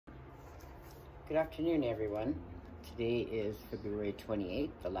Good afternoon, everyone. Today is February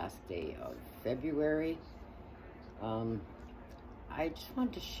 28th, the last day of February. I just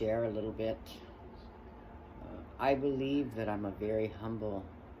want to share a little bit. I believe that I'm a very humble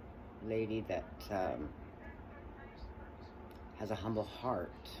lady that has a humble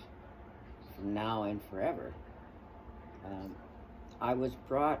heart from now and forever. I was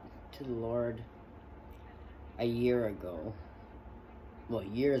brought to the Lord a year ago. Well,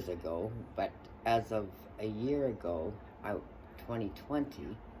 years ago, but as of a year ago,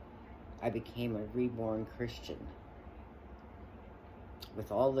 2020, I became a reborn Christian.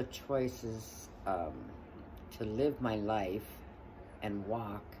 With all the choices to live my life and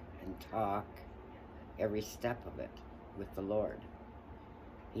walk and talk every step of it with the Lord.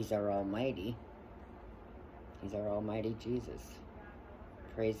 He's our Almighty. He's our Almighty Jesus.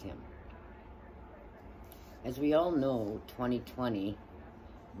 Praise Him. As we all know, 2020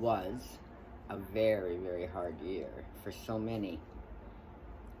 was a very, very hard year for so many.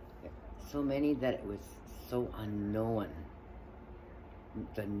 So many that it was so unknown.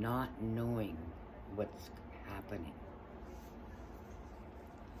 The not knowing what's happening.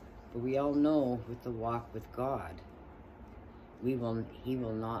 But we all know with the walk with God, He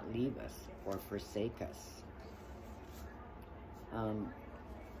will not leave us or forsake us.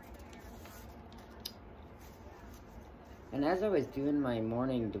 And as I was doing my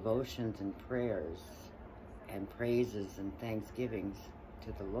morning devotions and prayers and praises and thanksgivings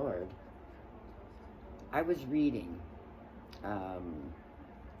to the Lord, I was reading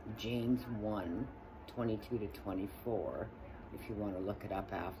James 1, 22 to 24, if you want to look it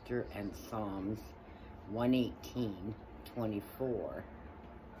up after, and Psalms 118, 24.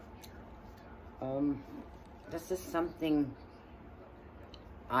 This is something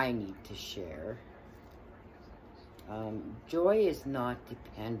I need to share. Joy is not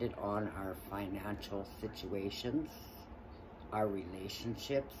dependent on our financial situations, our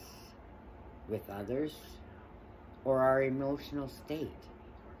relationships with others, or our emotional state.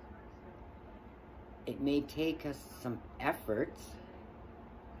 It may take us some effort,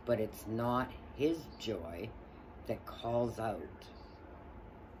 but it's not His joy that calls out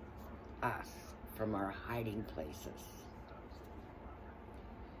us from our hiding places.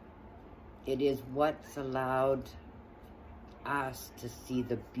 It is what's allowed us to see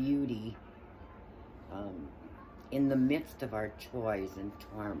the beauty in the midst of our joys and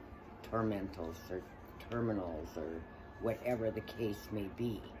tormentals or terminals or whatever the case may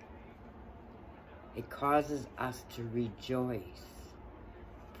be. It causes us to rejoice,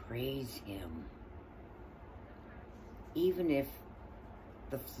 praise Him, even if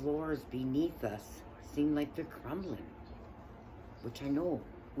the floors beneath us seem like they're crumbling, which I know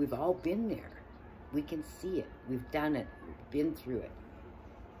we've all been there. We can see it. We've done it. We've been through it.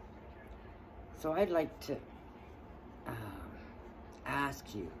 So I'd like to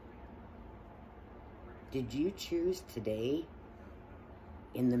ask you, did you choose today,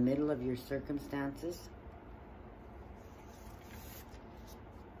 in the middle of your circumstances,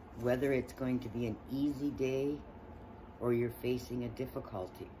 whether it's going to be an easy day or you're facing a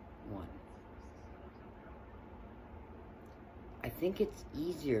difficulty one? I think it's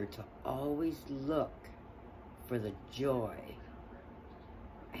easier to always look for the joy,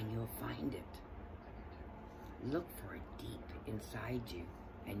 and you'll find it. Look for it deep inside you,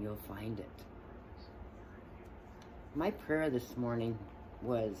 and you'll find it. My prayer this morning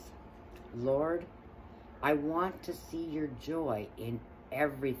was, Lord, I want to see your joy in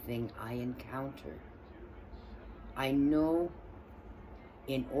everything I encounter. I know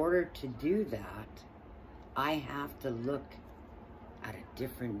in order to do that, I have to look at a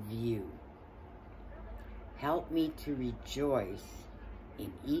different view. Help me to rejoice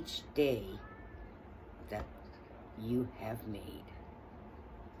in each day that you have made.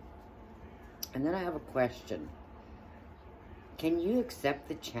 And then I have a question. Can you accept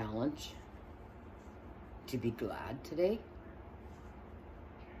the challenge to be glad today?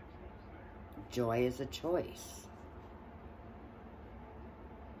 Joy is a choice.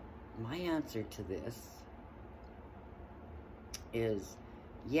 My answer to this is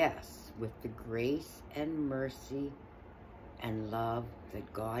yes, with the grace and mercy and love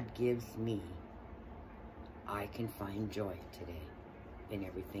that God gives me, I can find joy today in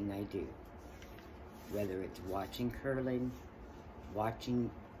everything I do. Whether it's watching curling, watching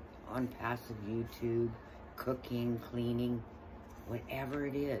ONPASSIVE YouTube, cooking, cleaning, whatever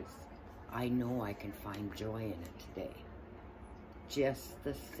it is, I know I can find joy in it today. Just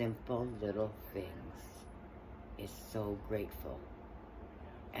the simple little things is so grateful.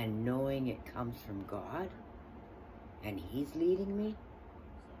 And knowing it comes from God and He's leading me,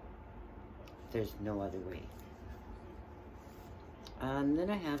 There's no other way. And then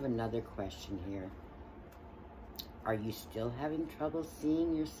I have another question here. Are you still having trouble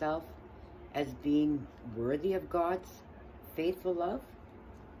seeing yourself as being worthy of God's faithful love?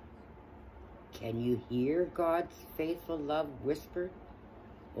 Can you hear God's faithful love whisper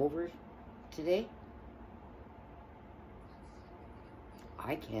over today?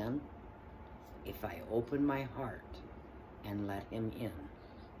 I can, if I open my heart and let Him in.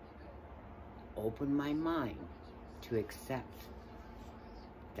 Open my mind to accept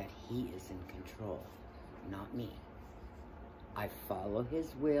that He is in control, not me. I follow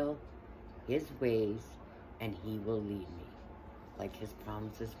His will, His ways, and He will lead me. Like His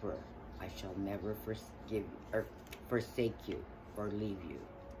promises were, I shall never forgive or forsake you or leave you.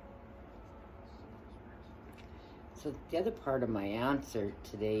 So the other part of my answer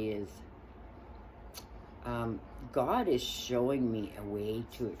today is, God is showing me a way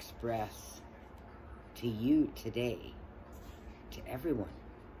to express to you today, to everyone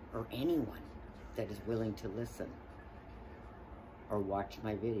or anyone that is willing to listen or watch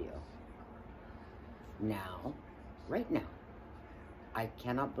my video. Now, right now, I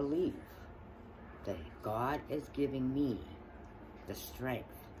cannot believe that God is giving me the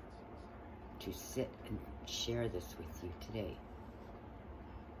strength to sit and share this with you today.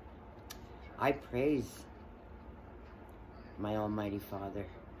 I praise my Almighty Father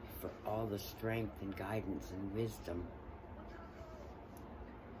for all the strength and guidance and wisdom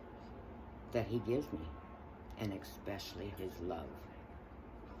that He gives me, and especially His love.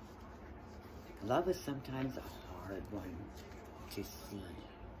 Love is sometimes a hard one to see,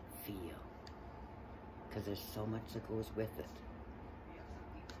 feel, because there's so much that goes with it.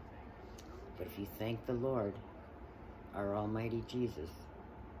 But if you thank the Lord, our Almighty Jesus,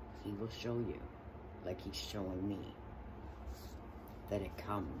 He will show you, like He's showing me, that it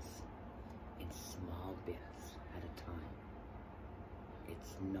comes in small bits at a time.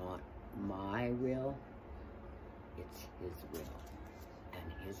 It's not my will, it's His will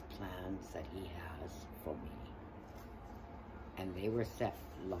and His plans that He has for me. And they were set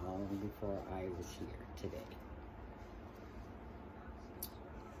long before I was here today.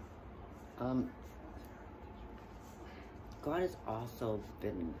 God has also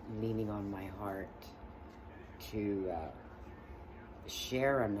been leaning on my heart to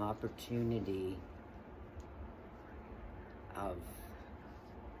share an opportunity of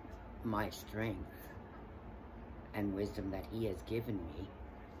my strength and wisdom that He has given me,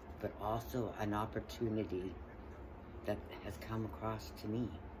 but also an opportunity that has come across to me,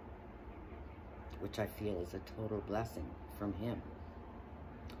 which I feel is a total blessing from Him.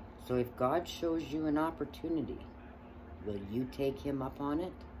 So if God shows you an opportunity, will you take Him up on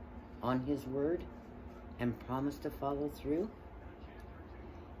it, on His word, and promise to follow through?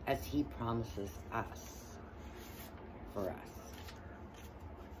 As He promises us, for us.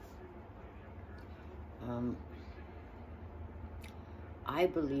 I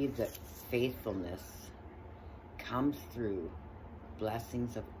believe that faithfulness comes through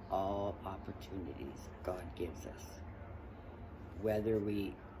blessings of all opportunities God gives us. Whether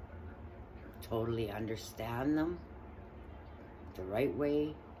we totally understand them the right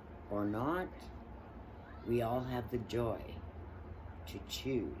way or not, we all have the joy to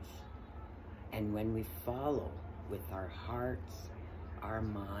choose. And when we follow with our hearts, our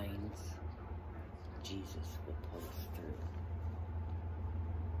minds, Jesus will pull us through.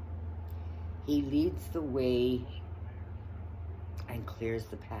 He leads the way and clears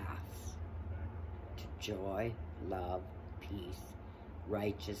the paths to joy, love, peace,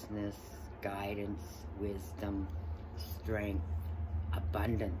 righteousness, guidance, wisdom, strength,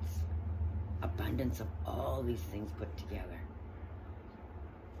 abundance. Abundance of all these things put together.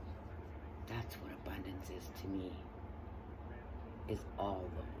 That's what abundance is to me, is all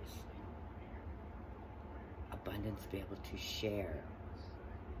those. Abundance to be able to share.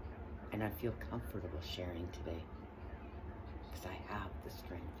 And I feel comfortable sharing today because I have the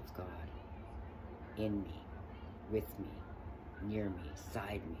strength of God in me, with me, near me,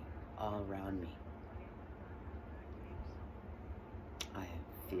 beside me, all around me. I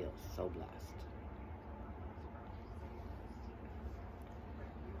feel so blessed.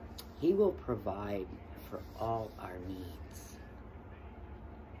 He will provide for all our needs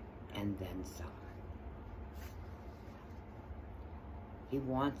and then some. He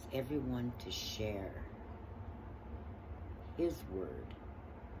wants everyone to share His word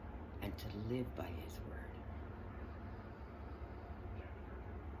and to live by His word.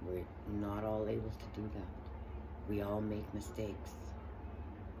 We're not all able to do that. We all make mistakes.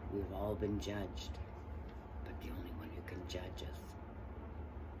 We've all been judged. But the only one who can judge us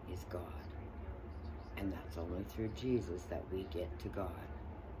is God. And that's only through Jesus that we get to God.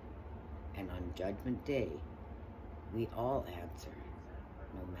 And on Judgment Day, we all answer,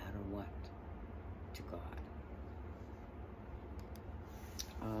 no matter what, to God.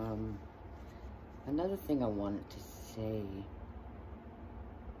 Another thing I wanted to say,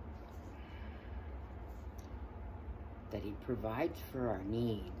 that He provides for our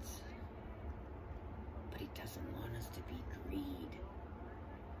needs, but He doesn't want us to be greed.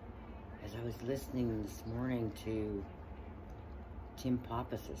 As I was listening this morning to Tim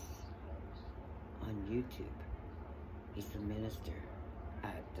Papas's on YouTube, he's the minister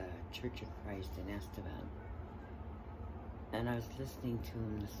at the Church of Christ in Estevan. And I was listening to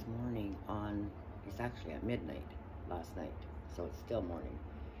him this morning on, it's actually at midnight last night, so it's still morning.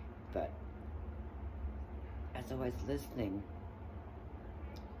 But as I was listening,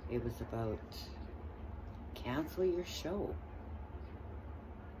 it was about cancel your show.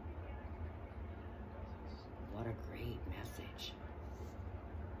 What a great message.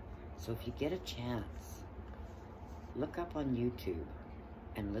 So if you get a chance, look up on YouTube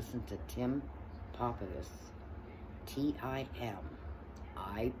and listen to Tim Pappas, TIMIPPUS,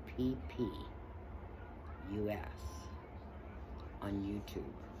 on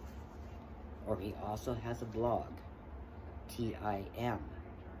YouTube. Or he also has a blog,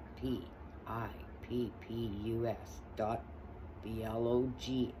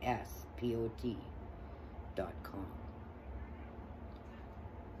 TIMPPUS.blogspot.com.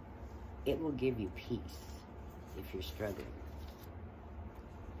 It will give you peace if you're struggling.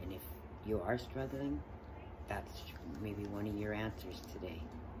 And if you are struggling, that's maybe one of your answers today.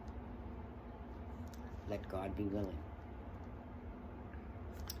 Let God be willing.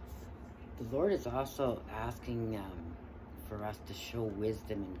 The Lord is also asking for us to show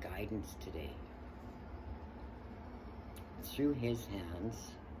wisdom and guidance today. Through His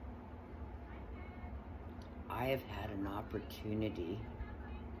hands, I have had an opportunity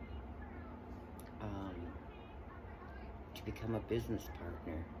to become a business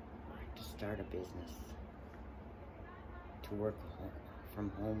partner, to start a business, to work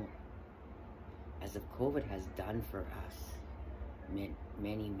from home, as if COVID has done for us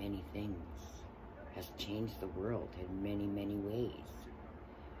many, many things, has changed the world in many, many ways,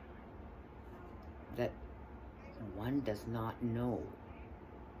 that one does not know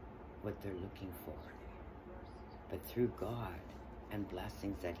what they're looking for. But through God and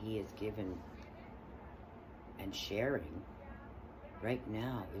blessings that He has given and sharing, right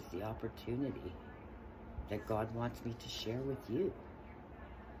now is the opportunity that God wants me to share with you.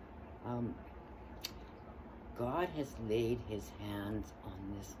 God has laid His hands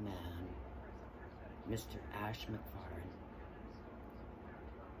on this man, Mr. Ash McFarren,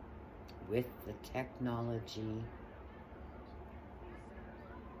 with the technology,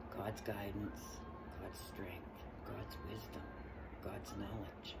 God's guidance, God's strength, God's wisdom, God's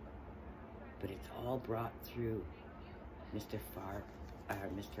knowledge. But it's all brought through Mr.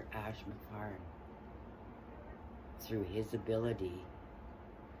 Ash McFarren, through his ability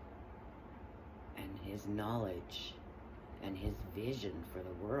and his knowledge and his vision for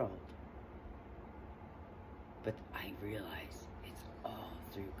the world. But I realize it's all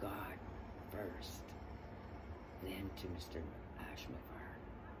through God first, then to Mr. Ash McFarren,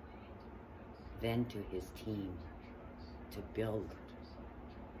 then to his team to build it.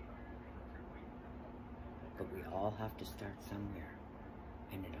 But we all have to start somewhere,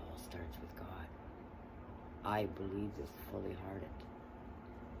 and it all starts with God. I believe this fully-hearted.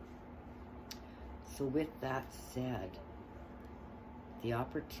 So with that said, the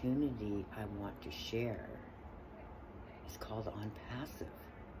opportunity I want to share is called ONPASSIVE.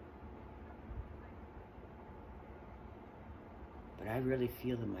 But I really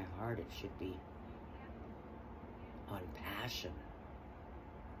feel in my heart it should be on passion.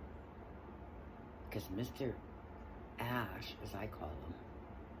 Because Mr. Ash, as I call him,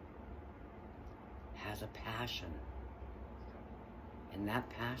 has a passion. And that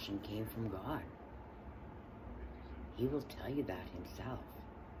passion came from God. He will tell you that himself.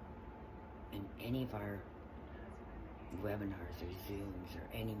 In any of our webinars or Zooms or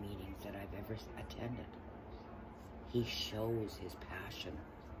any meetings that I've ever attended, he shows his passion.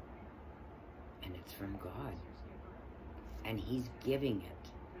 And it's from God. And he's giving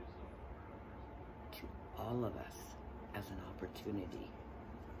it to all of us as an opportunity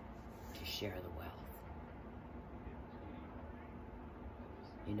to share the wealth.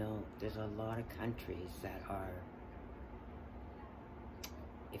 You know, there's a lot of countries that are,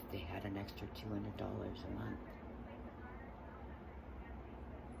 if they had an extra $200 a month,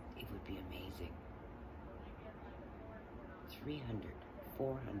 it would be amazing. 300,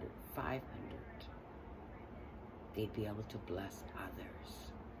 400, 500. they'd be able to bless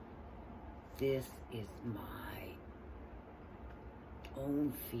others. This is my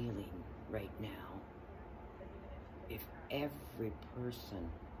own feeling right now. If every person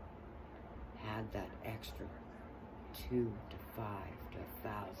had that extra $2 to $5 to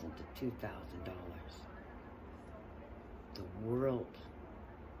 $1,000 to $2,000, the world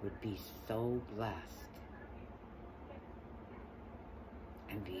would be so blessed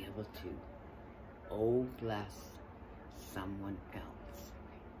and be able to bless someone else.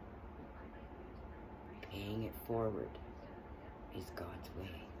 Paying it forward is God's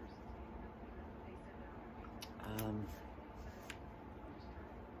way.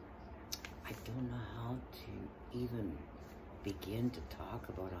 I don't know how to even begin to talk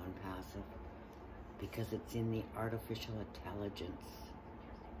about ONPASSIVE because it's in the artificial intelligence,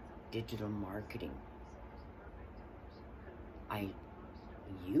 digital marketing. I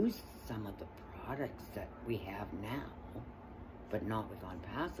use some of the products that we have now, but not with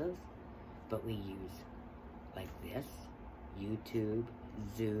ONPASSIVE, but we use like this, YouTube,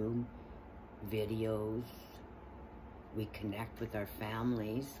 Zoom, videos. We connect with our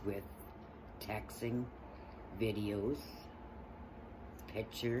families with texting, videos,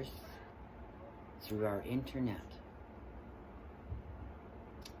 pictures, through our internet.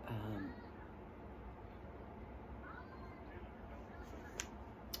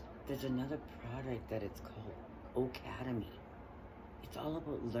 There's another product that it's called Academy. It's all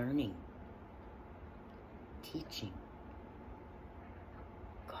about learning, teaching.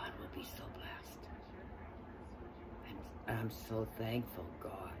 God will be so blessed. And I'm so thankful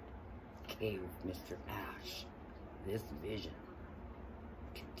God gave Mr. Ash this vision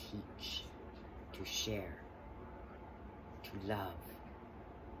to teach, to share, to love.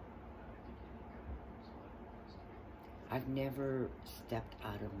 I've never stepped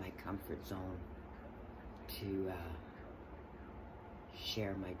out of my comfort zone to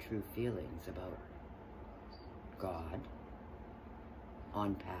share my true feelings about God,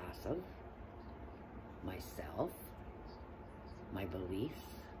 ONPASSIVE, myself, my beliefs.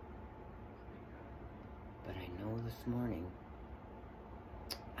 But I know this morning,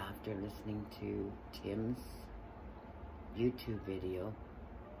 after listening to Tim's YouTube video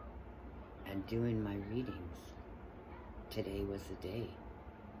and doing my readings, today was the day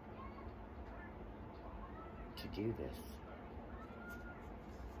to do this.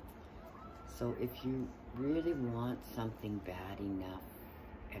 So if you really want something bad enough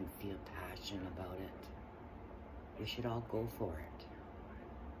and feel passionate about it, we should all go for it.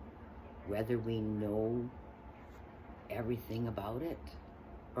 Whether we know everything about it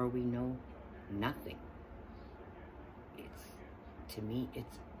or we know nothing. To me,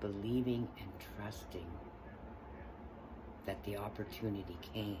 it's believing and trusting that the opportunity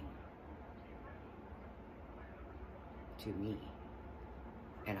came to me,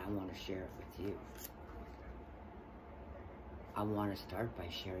 and I want to share it with you. I want to start by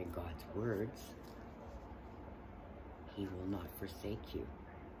sharing God's words. He will not forsake you.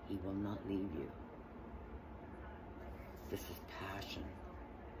 He will not leave you. This is passion.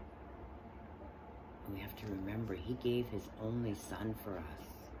 And we have to remember, He gave His only Son for us.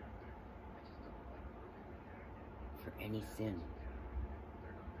 For any sin.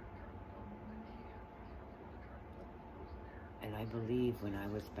 And I believe when I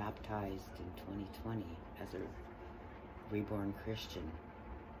was baptized in 2020 as a reborn Christian,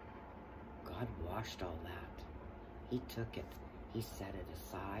 God washed all that. He took it, He set it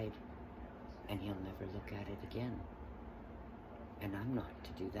aside, and He'll never look at it again. And I'm not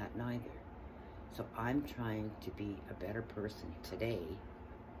to do that neither. So I'm trying to be a better person today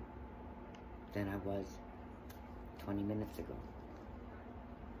than I was 20 minutes ago.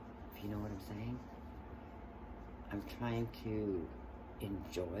 If you know what I'm saying? I'm trying to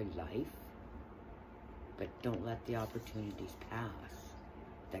enjoy life, but don't let the opportunities pass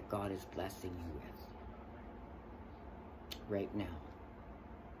that God is blessing you with right now.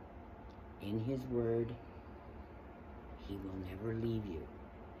 In His word, He will never leave you.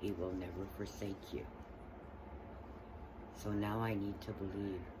 He will never forsake you. So now I need to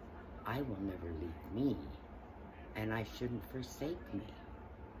believe I will never leave me, and I shouldn't forsake me.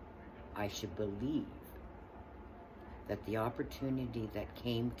 I should believe that the opportunity that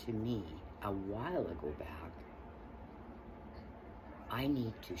came to me a while ago back, I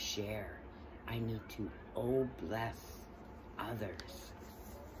need to share. I need to bless others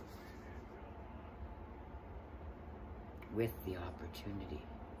with the opportunity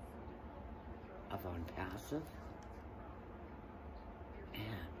of ONPASSIVE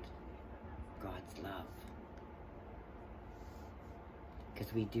and God's love.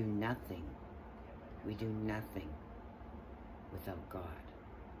 Because we do nothing We do nothing without God.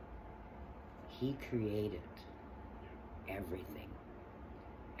 He created everything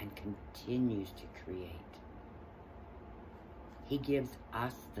and continues to create. He gives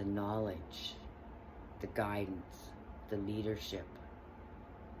us the knowledge, the guidance, the leadership,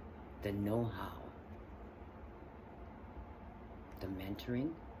 the know-how, the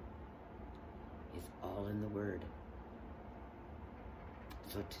mentoring is all in the Word.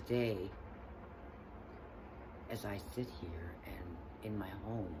 So today, as I sit here and in my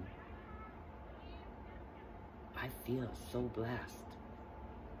home, I feel so blessed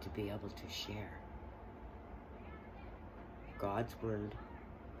to be able to share God's Word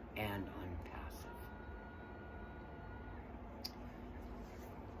and ONPASSIVE.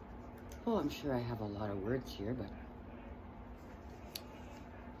 Oh, I'm sure I have a lot of words here, but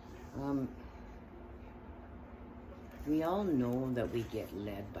we all know that we get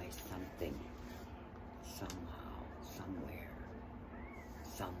led by something, somehow, somewhere,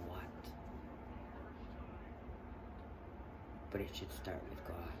 somewhat. But it should start with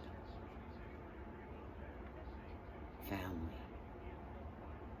God. Family,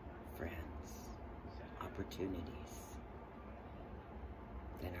 friends, opportunities.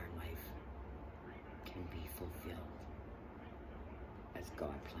 Then our life can be fulfilled as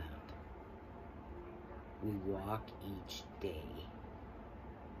God planned. We walk each day,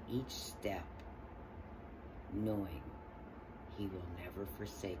 each step, knowing He will never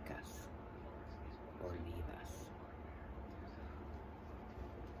forsake us or leave us.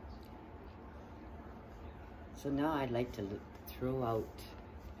 So now I'd like to throw out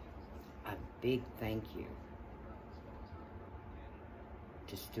a big thank you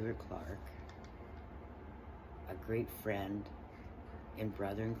to Stuart Clark, a great friend and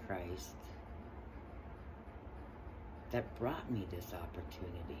brother in Christ, that brought me this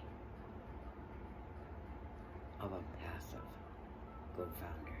opportunity of ONPASSIVE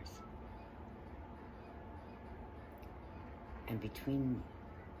co-founders. And between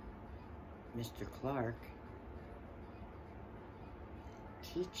Mr. Clark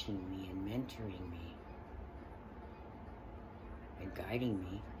teaching me and mentoring me and guiding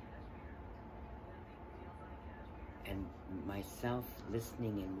me, and myself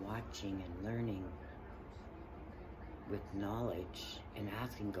listening and watching and learning with knowledge and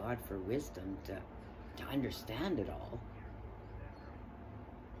asking God for wisdom to understand it all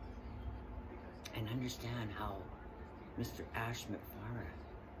and understand how Mr. Ashmit Farah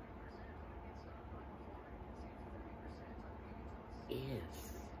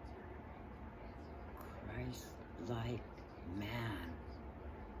is Christ-like man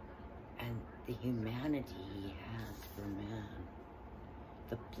and the humanity He has for man,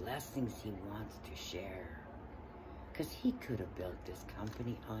 the blessings He wants to share. Because He could have built this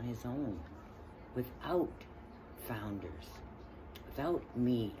company on His own without founders, without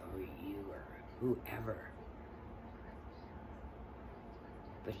me or you or whoever.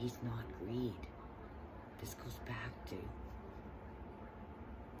 But He's not greed. This goes back to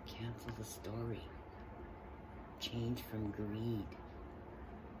cancel the story. Change from greed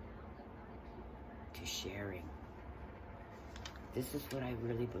to sharing. This is what I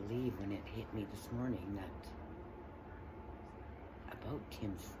really believe when it hit me this morning, that about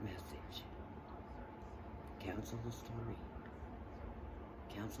Tim's message. Cancel the story.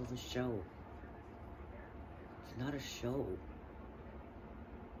 Cancel the show. It's not a show.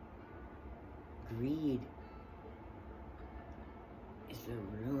 Greed is the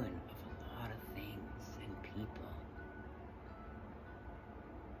ruin of a lot of things and people.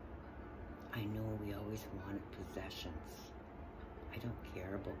 I know we always wanted possessions. I don't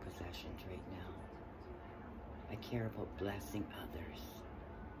care about possessions right now. I care about blessing others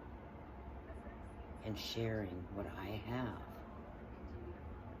and sharing what I have.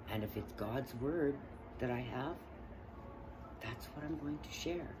 And if it's God's Word that I have, that's what I'm going to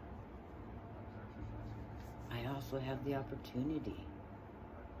share. I also have the opportunity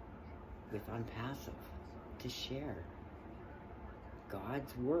with ONPASSIVE to share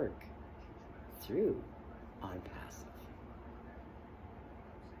God's work through ONPASSIVE,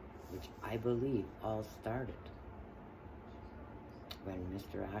 which I believe all started when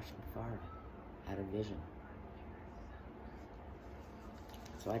Mr. Ashmit Farah had a vision.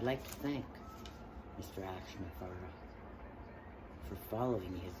 So I'd like to thank Mr. Ashmit Farah for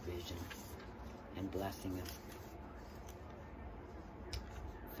following his vision and blessing us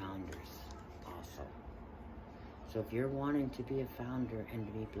founders also. So if you're wanting to be a founder and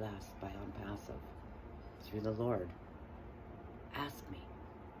to be blessed by ONPASSIVE through the Lord, ask me.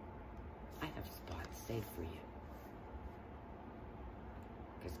 I have spots saved for you.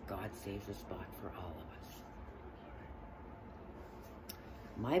 because God saves a spot for all of us.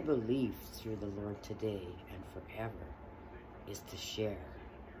 My belief through the Lord today and forever is to share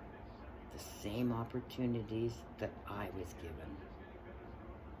the same opportunities that I was given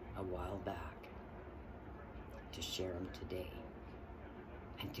a while back, to share them today,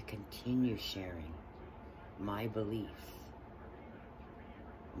 and to continue sharing my beliefs,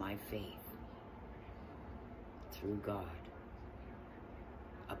 my faith through God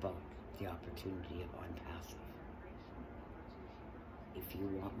about the opportunity of ONPASSIVE. If you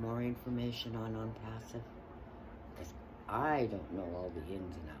want more information on ONPASSIVE, because I don't know all the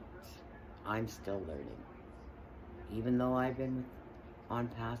ins and outs, I'm still learning. Even though I've been with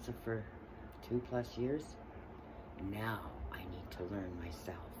ONPASSIVE for 2+ years, now I need to learn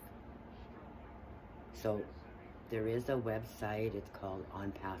myself. So there is a website, it's called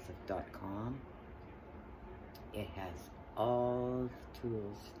ONPASSIVE.com. It has all the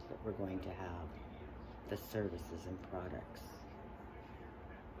tools that we're going to have, the services and products.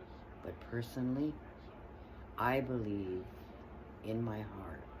 But personally, I believe in my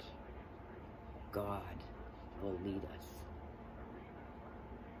heart, God will lead us.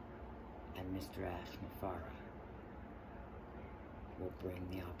 And Mr. Ash Mafara will bring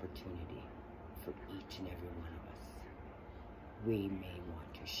the opportunity for each and every one of us. We may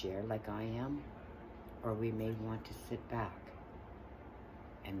want to share like I am, or we may want to sit back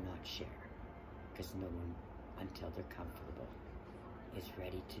and not share, because no one, until they're comfortable, is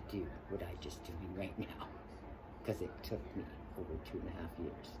ready to do what I'm just doing right now, because it took me over 2.5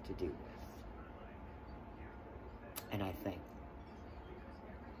 years to do this. And I thank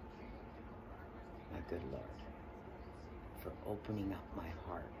my good Lord for opening up my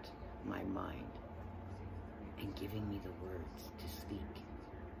heart, my mind, and giving me the words to speak,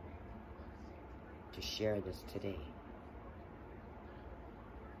 to share this today.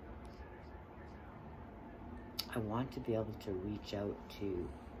 I want to be able to reach out to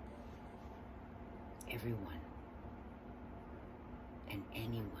everyone and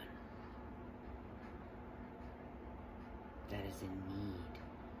anyone that is in need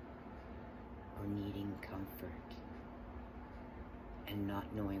or needing comfort and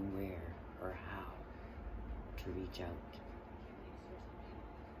not knowing where or how to reach out.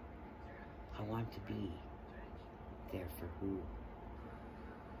 I want to be there for who,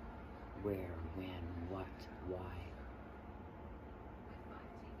 where, when, what, why,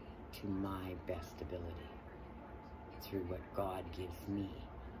 to my best ability, through what God gives me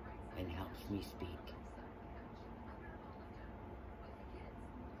and helps me speak.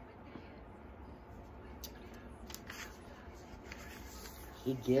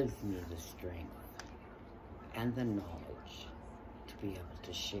 He gives me the strength and the knowledge to be able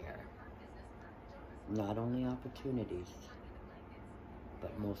to share not only opportunities,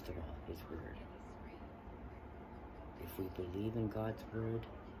 but most of all, His Word. If we believe in God's Word,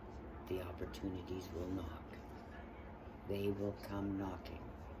 the opportunities will knock. They will come knocking,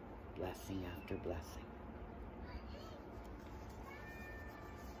 blessing after blessing.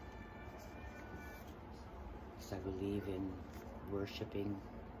 So I believe in worshiping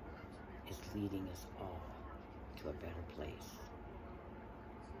is leading us all to a better place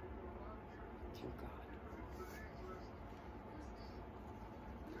through God.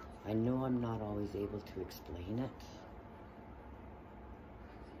 I know I'm not always able to explain it,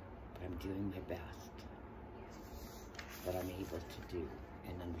 but I'm doing my best that I'm able to do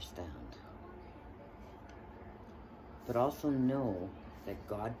and understand. But also know that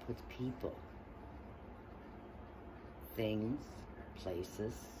God puts people, things,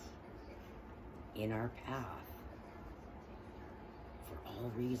 places in our path for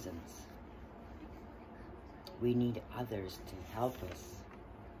all reasons. We need others to help us,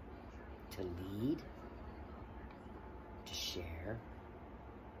 to lead, to share,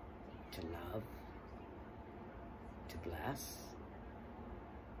 to love, to bless,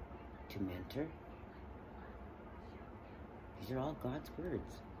 to mentor. These are all God's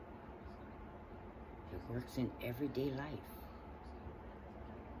words. It works in everyday life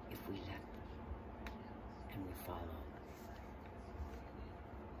if we let them and we follow.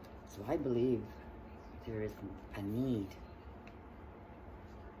 So I believe there is a need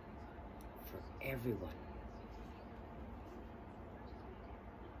for everyone.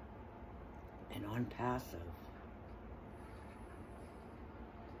 And ONPASSIVE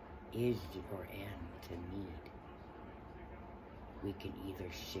is your end to need. We can either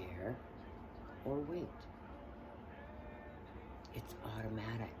share or wait. It's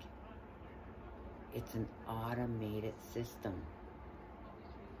automatic. It's an automated system.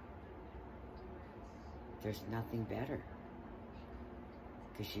 There's nothing better.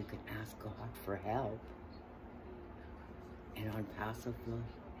 because you can ask God for help, and ONPASSIVE will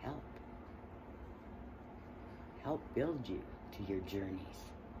help. Help build you to your journeys,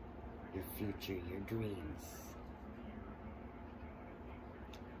 your future, your dreams.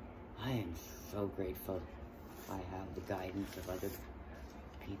 I am so grateful I have the guidance of other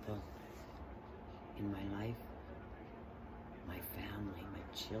people in my life, my family, my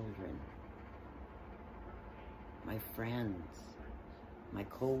children, my friends, my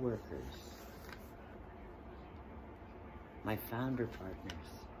co-workers, my founder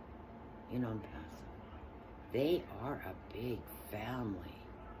partners in ONPASSIVE. They are a big family.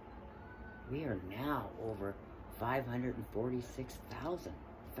 We are now over 546,000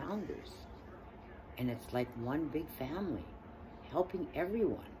 founders. And it's like one big family, helping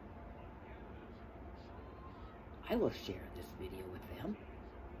everyone. I will share this video with them.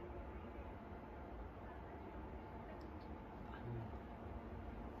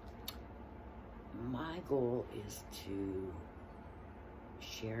 My goal is to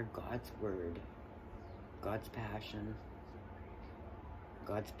share God's word, God's passion,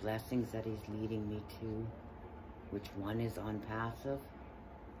 God's blessings that He's leading me to, which one is ONPASSIVE,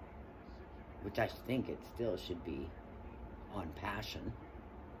 which I think it still should be on passion,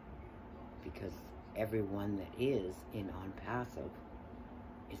 because everyone that is in ONPASSIVE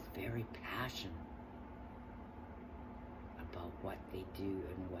is very passionate about what they do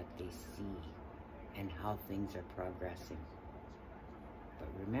and what they see and how things are progressing. But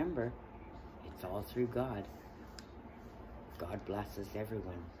remember, it's all through God. God blesses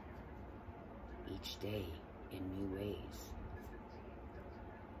everyone each day in new ways.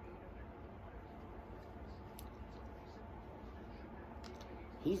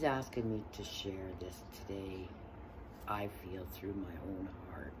 He's asking me to share this today, I feel, through my own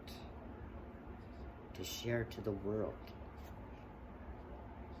heart, to share to the world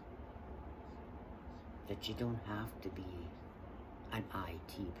that you don't have to be an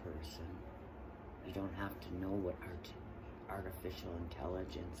IT person. You don't have to know what artificial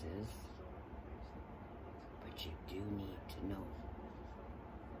intelligence is, but you do need to know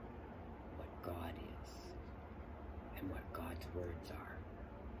what God is and what God's words are.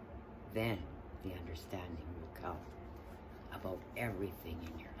 Then the understanding will come about everything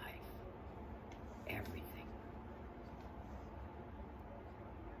in your life. Everything.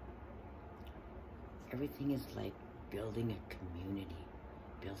 Everything is like building a community,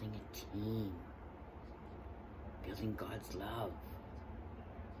 building a team, building God's love.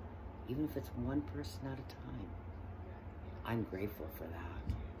 Even if it's one person at a time. I'm grateful for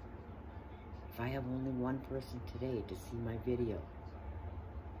that. If I have only one person today to see my video,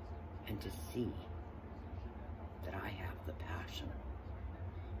 and to see that I have the passion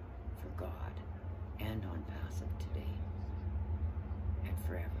for God and ONPASSIVE today and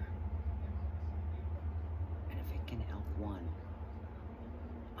forever. And if it can help one,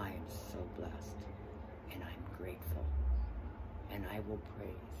 I am so blessed and I'm grateful. And I will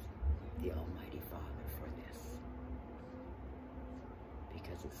praise the Almighty Father for this.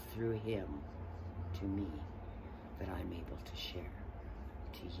 Because it's through Him to me that I'm able to share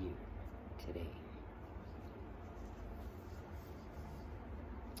to you today.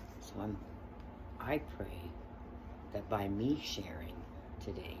 So I pray that by me sharing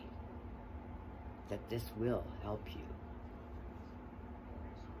today, that this will help you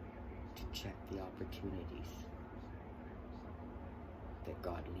to check the opportunities that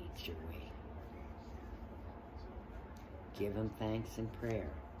God leads your way. Give Him thanks and prayer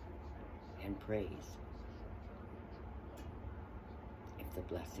and praise if the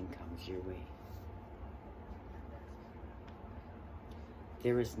blessing comes your way.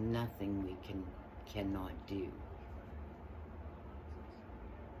 There is nothing we cannot do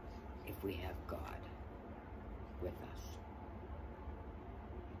if we have God with us.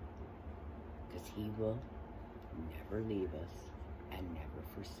 Because He will never leave us and never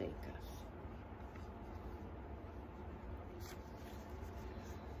forsake us.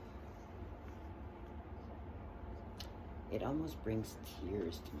 It almost brings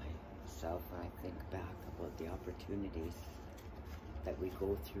tears to myself when I think back about the opportunities that we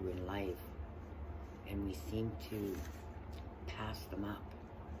go through in life, and we seem to pass them up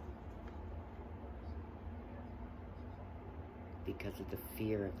because of the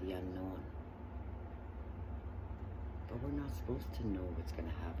fear of the unknown. But we're not supposed to know what's going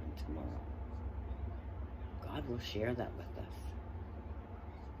to happen tomorrow. God will share that with us.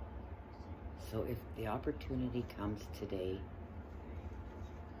 So if the opportunity comes today,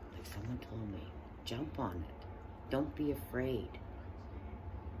 like someone told me, jump on it. Don't be afraid.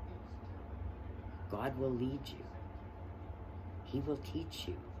 God will lead you. He will teach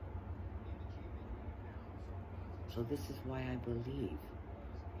you. So this is why I believe,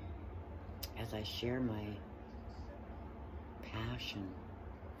 as I share my passion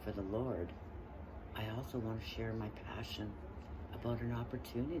for the Lord, I also want to share my passion about an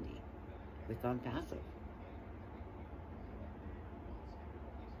opportunity with ONPASSIVE.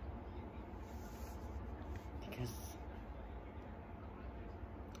 Because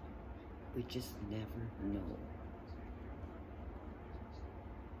we just never know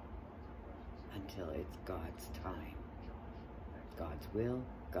until it's God's time, God's will,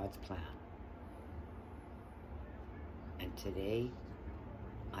 God's plan. And today,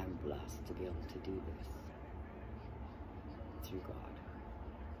 I'm blessed to be able to do this through God.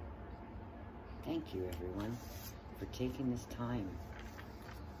 Thank you, everyone, for taking this time.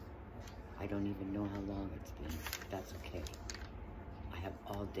 I don't even know how long it's been. That's okay. I have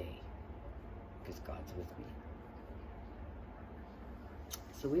all day because God's with me.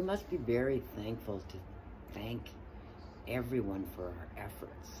 So we must be very thankful to thank everyone for our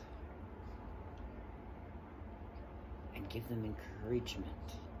efforts and give them encouragement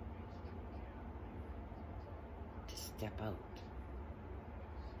to step out,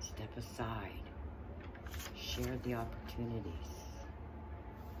 step aside, share the opportunities,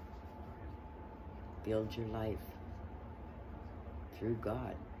 build your life through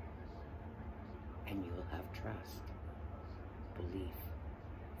God, and you will have trust, belief,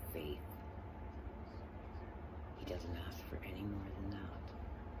 faith. He doesn't ask for any more than that.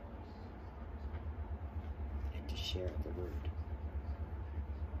 And to share the word.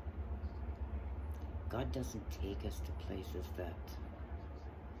 God doesn't take us to places that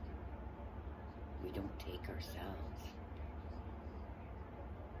we don't take ourselves.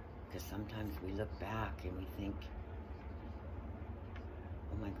 Because sometimes we look back and we think,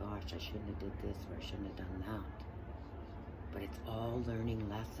 oh my gosh, I shouldn't have did this or I shouldn't have done that. But it's all learning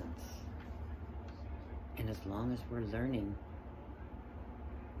lessons. And as long as we're learning,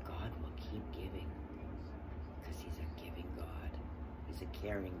 God will keep giving. Because He's a giving God. He's a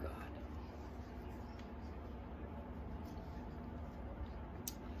caring God.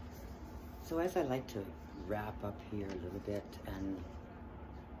 So as I like to wrap up here a little bit and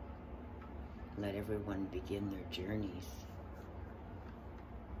let everyone begin their journeys,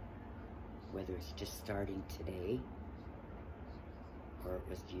 whether it's just starting today or it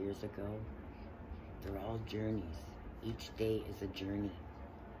was years ago, they're all journeys. Each day is a journey.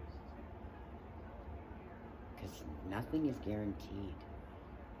 Because nothing is guaranteed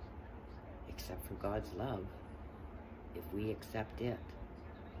except for God's love if we accept it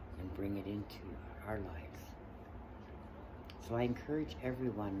and bring it into our lives. So I encourage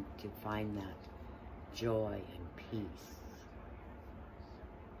everyone to find that joy and peace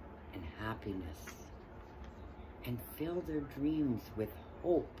and happiness and fill their dreams with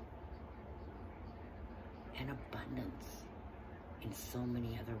hope and abundance in so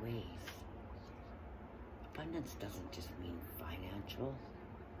many other ways. Abundance doesn't just mean financial.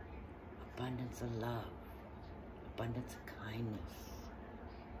 Abundance of love, abundance of kindness.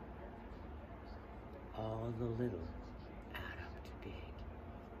 All the little add up to big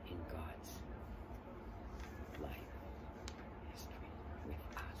in God's life history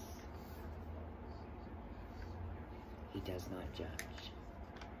with us. He does not judge.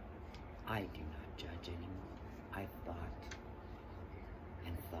 I do not judge anymore. I thought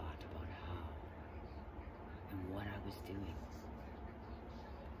and thought about how and what I was doing.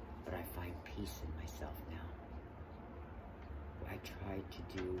 But I find peace in myself now. I try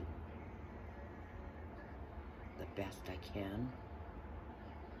to do the best I can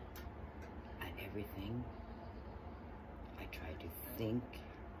at everything. I try to think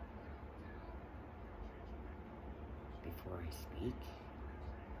before I speak.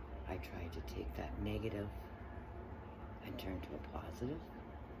 I try to take that negative and turn to a positive.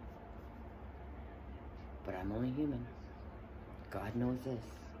 But I'm only human. God knows this.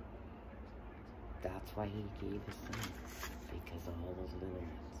 That's why He gave His Son, because of all those little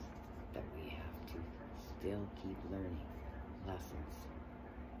ones that we have to still keep learning lessons.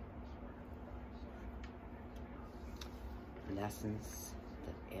 Lessons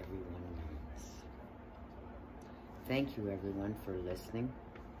that everyone learns. Thank you, everyone, for listening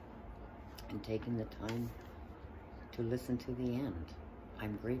and taking the time to listen to the end.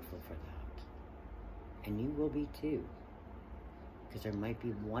 I'm grateful for that. And you will be too. Because there might be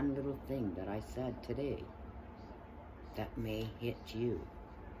one little thing that I said today that may hit you.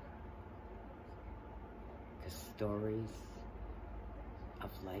 Because stories of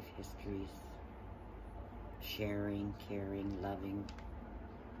life histories, sharing, caring, loving,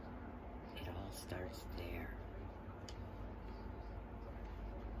 it all starts there.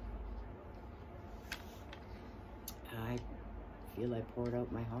 feel I poured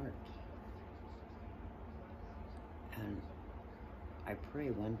out my heart. And I pray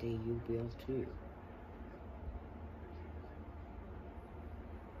one day you will too.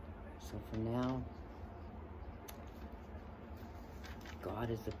 So for now, God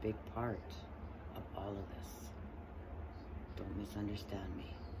is a big part of all of this. Don't misunderstand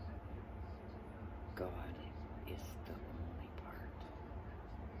me. God is the only part.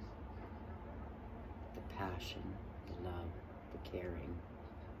 The passion, the love, the caring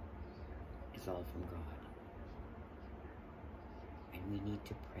is all from God. And we need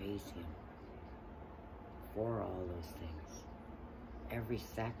to praise Him for all those things. Every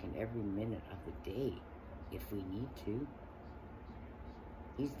second, every minute of the day, if we need to.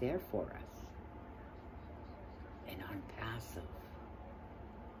 He's there for us. And ONPASSIVE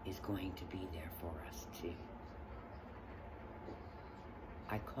is going to be there for us too.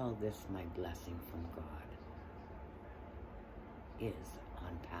 I call this my blessing from God. Is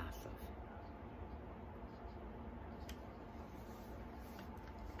ONPASSIVE.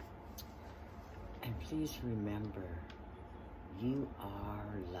 And please remember, you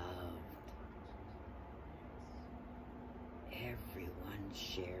are loved. Everyone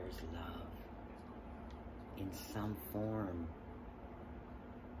shares love in some form.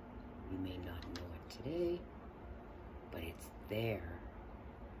 You may not know it today, but it's there.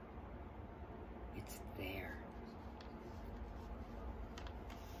 It's there.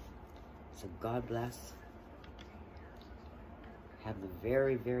 So God bless. Have the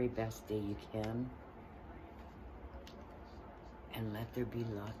very, very best day you can. And let there be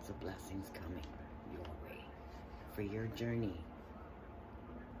lots of blessings coming your way for your journey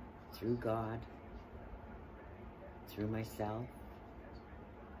through God, through myself,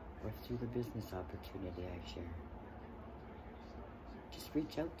 or through the business opportunity I share. Just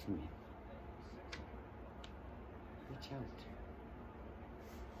reach out to me. Reach out.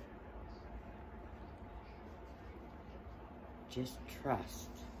 Just trust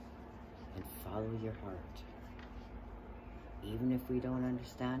and follow your heart. Even if we don't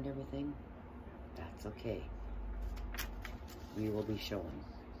understand everything, that's okay. We will be shown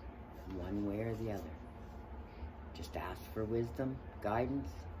one way or the other. Just ask for wisdom, guidance,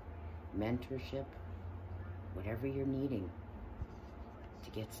 mentorship, whatever you're needing to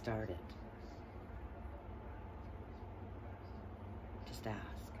get started. Just ask.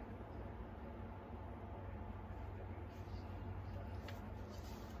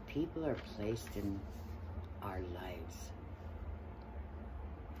 People are placed in our lives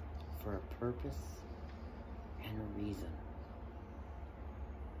for a purpose and a reason.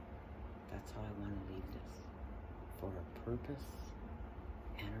 That's how I want to leave this. For a purpose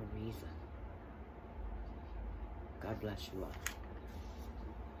and a reason. God bless you all.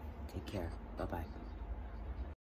 Take care. Bye-bye.